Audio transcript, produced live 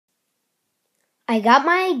I got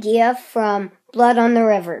my idea from Blood on the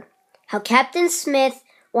River. How Captain Smith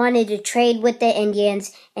wanted to trade with the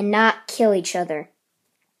Indians and not kill each other.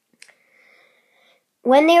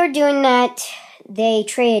 When they were doing that, they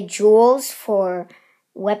traded jewels for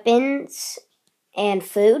weapons and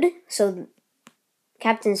food, so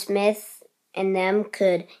Captain Smith and them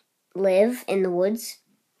could live in the woods.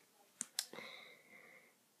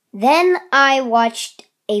 Then I watched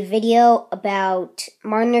a video about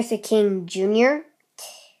Martin Luther King Jr.,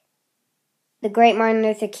 the great Martin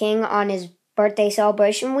Luther King, on his birthday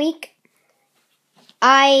celebration week.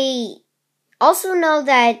 I also know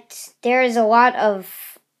that there is a lot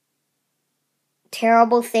of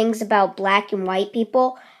terrible things about black and white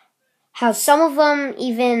people. How some of them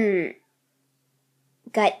even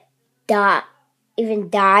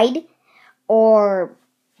died or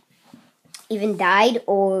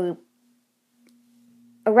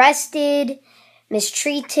arrested,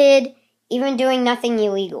 mistreated, even doing nothing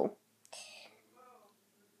illegal.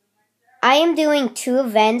 I am doing 2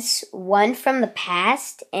 events, one from the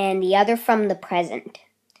past and the other from the present.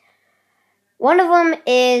 One of them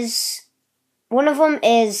is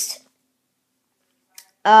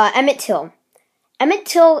Emmett Till. Emmett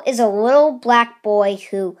Till is a little black boy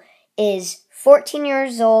who is 14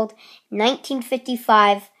 years old,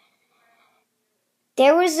 1955.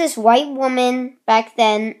 There was this white woman back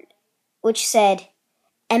then which said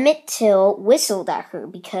Emmett Till whistled at her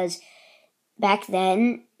because back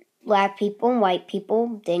then black people and white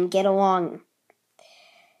people didn't get along.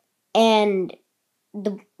 And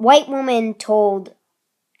the white woman told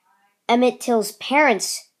Emmett Till's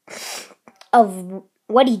parents of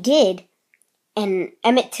what he did, and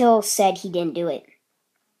Emmett Till said he didn't do it.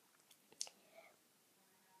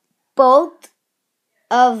 Both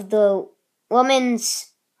of the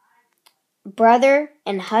woman's brother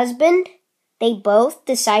and husband, they both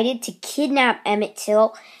decided to kidnap Emmett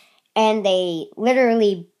Till, and they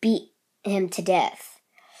literally beat him to death.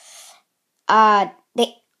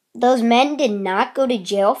 Those men did not go to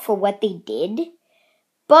jail for what they did,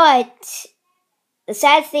 but the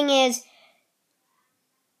sad thing is,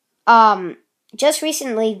 just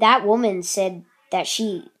recently that woman said that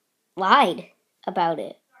she lied about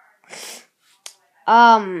it.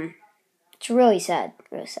 It's really sad,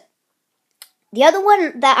 really sad. The other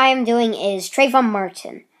one that I am doing is Trayvon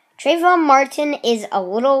Martin. Trayvon Martin is a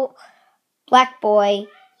little black boy.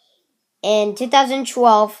 In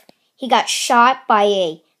 2012, he got shot by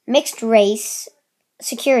a mixed race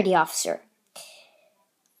security officer.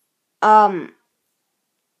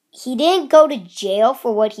 He didn't go to jail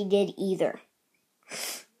for what he did either.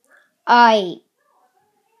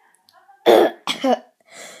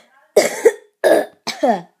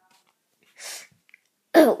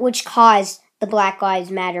 Which caused the Black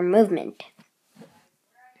Lives Matter movement.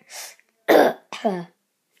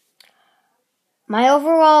 My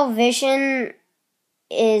overall vision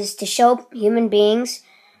is to show human beings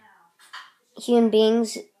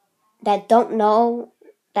that don't know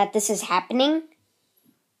that this is happening,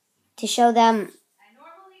 to show them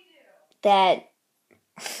that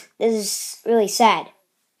this is really sad.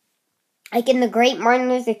 Like in the great Martin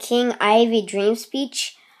Luther King I Have a Dream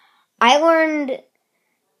speech, I learned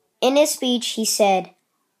in his speech, he said,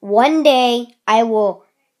 one day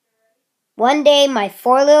my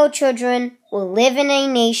 4 little children will live in a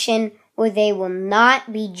nation where they will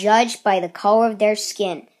not be judged by the color of their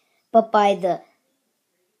skin, but by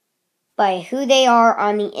who they are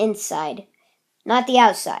on the inside, not the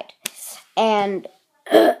outside. And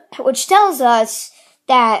which tells us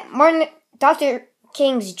that Dr.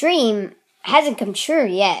 King's dream hasn't come true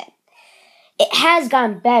yet. It has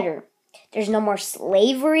gotten better. There's no more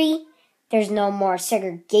slavery. There's no more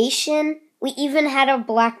segregation. We even had a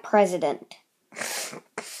black president.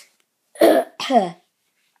 The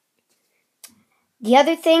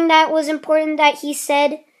other thing that was important that he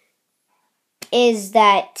said is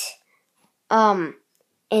that in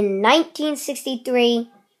 1963,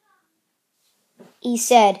 he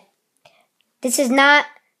said, "This is not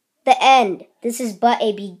the end. This is but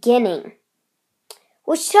a beginning."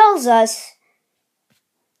 Which tells us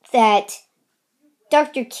that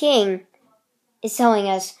Dr. King is telling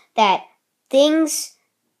us that things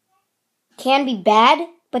can be bad,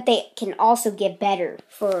 but they can also get better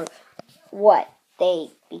for what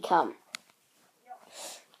they become.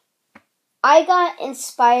 I got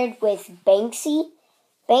inspired with Banksy.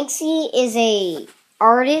 Banksy is a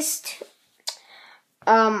artist.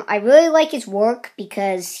 I really like his work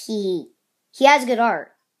because he has good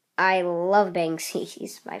art. I love Banksy.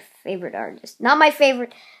 He's my favorite artist. Not my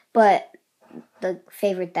favorite, but the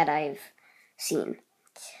favorite that I've seen.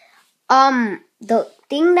 The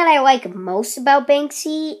thing that I like most about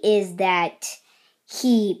Banksy is that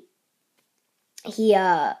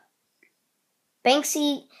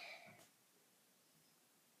Banksy,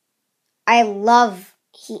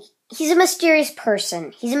 he's a mysterious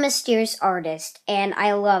person. He's a mysterious artist, and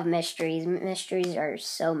I love mysteries. Mysteries are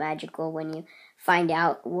so magical when you find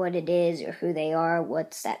out what it is or who they are,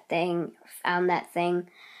 what's that thing, found that thing.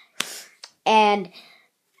 And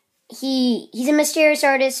he's a mysterious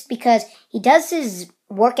artist because he does his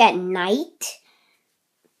work at night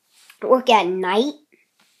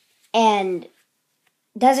and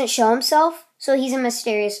doesn't show himself, so he's a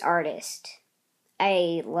mysterious artist.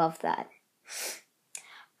 I love that.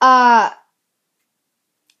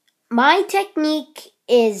 My technique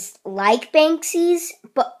is like Banksy's,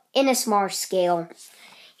 but in a smaller scale.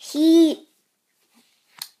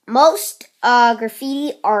 Most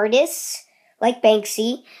graffiti artists, like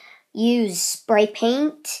Banksy, use spray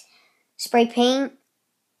paint,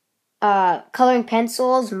 coloring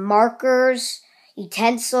pencils, markers,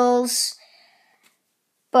 utensils.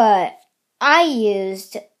 But I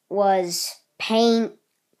used was paint,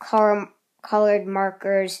 colored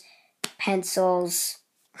markers, pencils,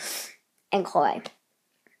 and clay.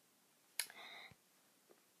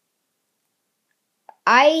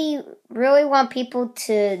 I really want people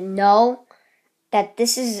to know that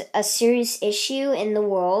this is a serious issue in the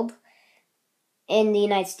world, in the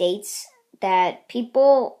United States, that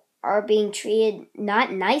people are being treated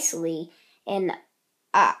not nicely, and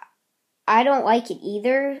I don't like it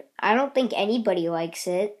either. I don't think anybody likes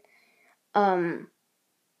it. What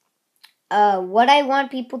I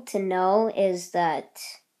want people to know is that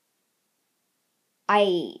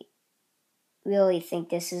I really think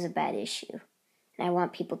this is a bad issue. And I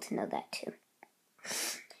want people to know that too.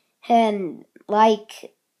 And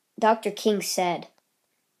like Dr. King said,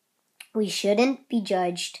 we shouldn't be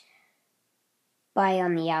judged by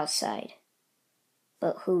on the outside,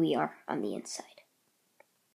 but who we are on the inside.